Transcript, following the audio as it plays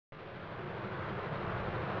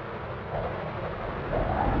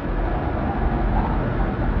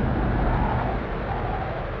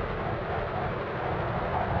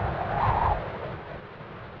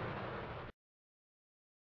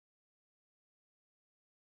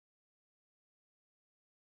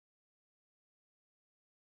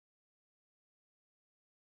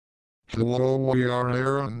Hello, we are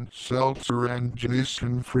Aaron Seltzer and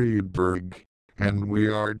Jason Friedberg, and we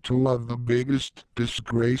are two of the biggest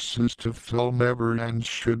disgraces to film ever and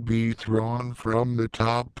should be thrown from the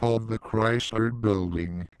top of the Chrysler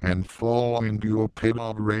building and fall into a pit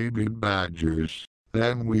of rabid badgers.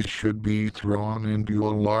 Then we should be thrown into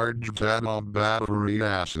a large vat of battery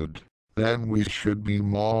acid. Then we should be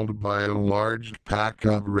mauled by a large pack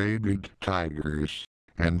of rabid tigers.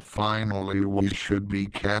 And finally we should be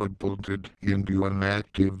catapulted into an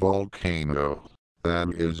active volcano that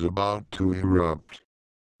is about to erupt.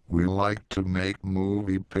 We like to make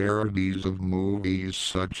movie parodies of movies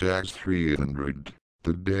such as 300,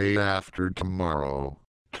 The Day After Tomorrow,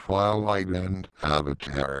 Twilight and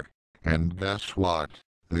Avatar. And guess what?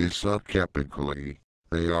 They suck epically.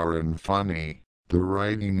 They aren't funny. The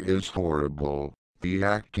writing is horrible. The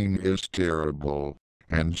acting is terrible.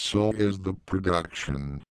 And so is the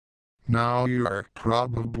production. Now you're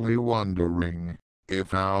probably wondering,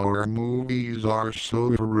 if our movies are so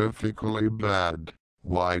horrifically bad,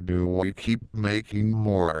 why do we keep making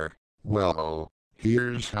more? Well,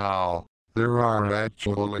 here's how. There are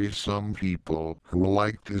actually some people who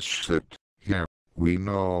like this shit. Yeah, we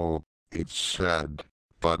know, it's sad,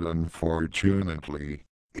 but unfortunately,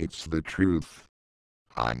 it's the truth.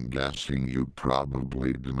 I'm guessing you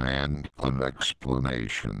probably demand an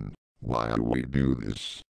explanation. Why do we do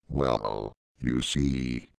this? Well, you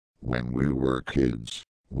see, when we were kids,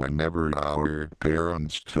 whenever our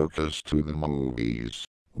parents took us to the movies,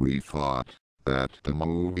 we thought that the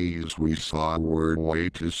movies we saw were way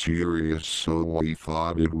too serious, so we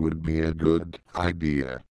thought it would be a good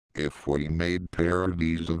idea if we made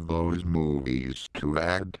parodies of those movies to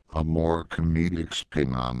add a more comedic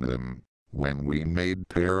spin on them. When we made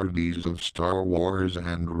parodies of Star Wars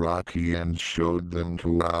and Rocky and showed them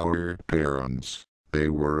to our parents, they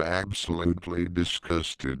were absolutely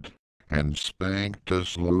disgusted and spanked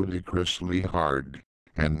us ludicrously hard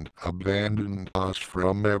and abandoned us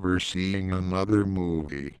from ever seeing another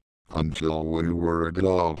movie until we were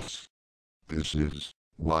adults. This is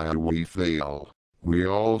why we fail. We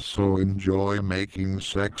also enjoy making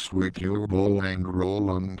sex with Hubble and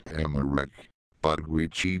Roland Emmerich. But we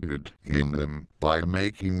cheated in them by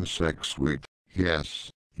making sex with, yes,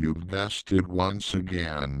 you guessed it once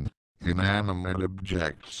again, inanimate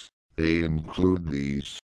objects. They include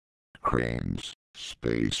these: cranes,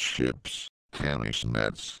 spaceships, tennis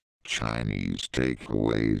nets, Chinese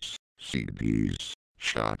takeaways, CDs,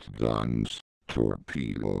 shotguns,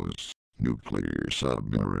 torpedoes, nuclear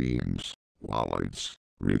submarines, wallets,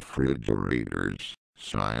 refrigerators,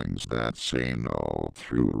 signs that say no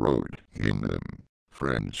through road in them,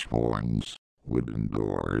 French horns, wooden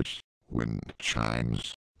doors, wind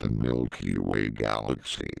chimes, the Milky Way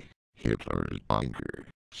galaxy, Hitler's bunker,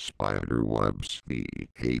 spider webs,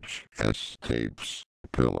 VHS tapes,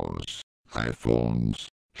 pillows, iPhones,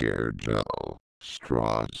 hair gel,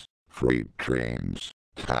 straws, freight trains,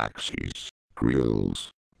 taxis, grills,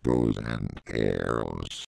 bows and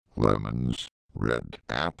arrows, lemons, red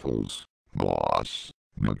apples, moss,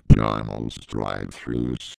 McDonald's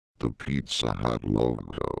drive-thrus, the Pizza Hut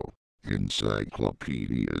logo,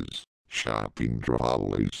 encyclopedias, shopping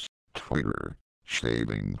trolleys, Twitter,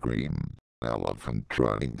 shaving cream, elephant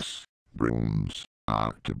trunks, brooms,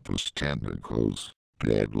 octopus tentacles,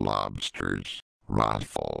 dead lobsters,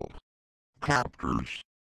 rifle, copters,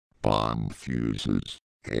 bomb fuses,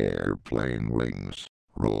 airplane wings,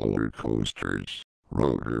 roller coasters,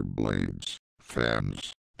 rotor blades,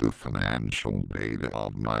 fans, the financial data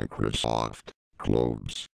of Microsoft,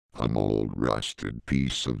 globes, an old rusted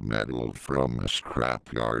piece of metal from a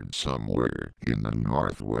scrapyard somewhere in the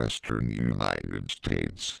northwestern United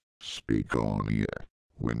States, speakonia,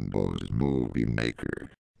 Windows Movie Maker,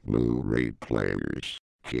 Blu-ray players,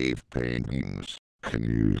 cave paintings,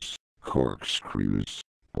 canoes, corkscrews,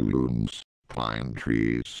 balloons, pine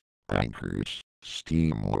trees, anchors,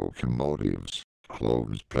 steam locomotives,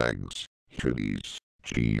 clothes pegs, hoodies,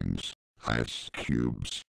 jeans, ice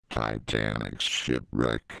cubes, Titanic's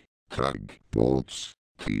shipwreck, tugboats,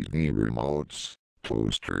 TV remotes,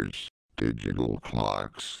 toasters, digital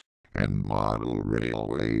clocks, and model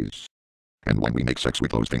railways. And when we make sex with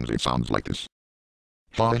those things, it sounds like this.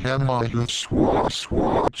 I have my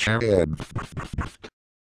swatch head.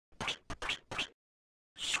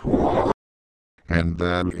 And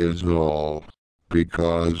that is all.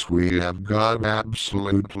 Because we have got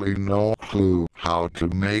absolutely no clue how to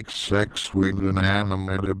make sex with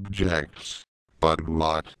inanimate objects. But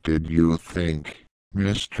what did you think,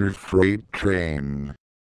 Mr. Freight Train?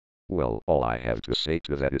 Well, all I have to say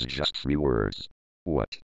to that is just 3 words.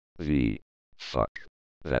 What the fuck?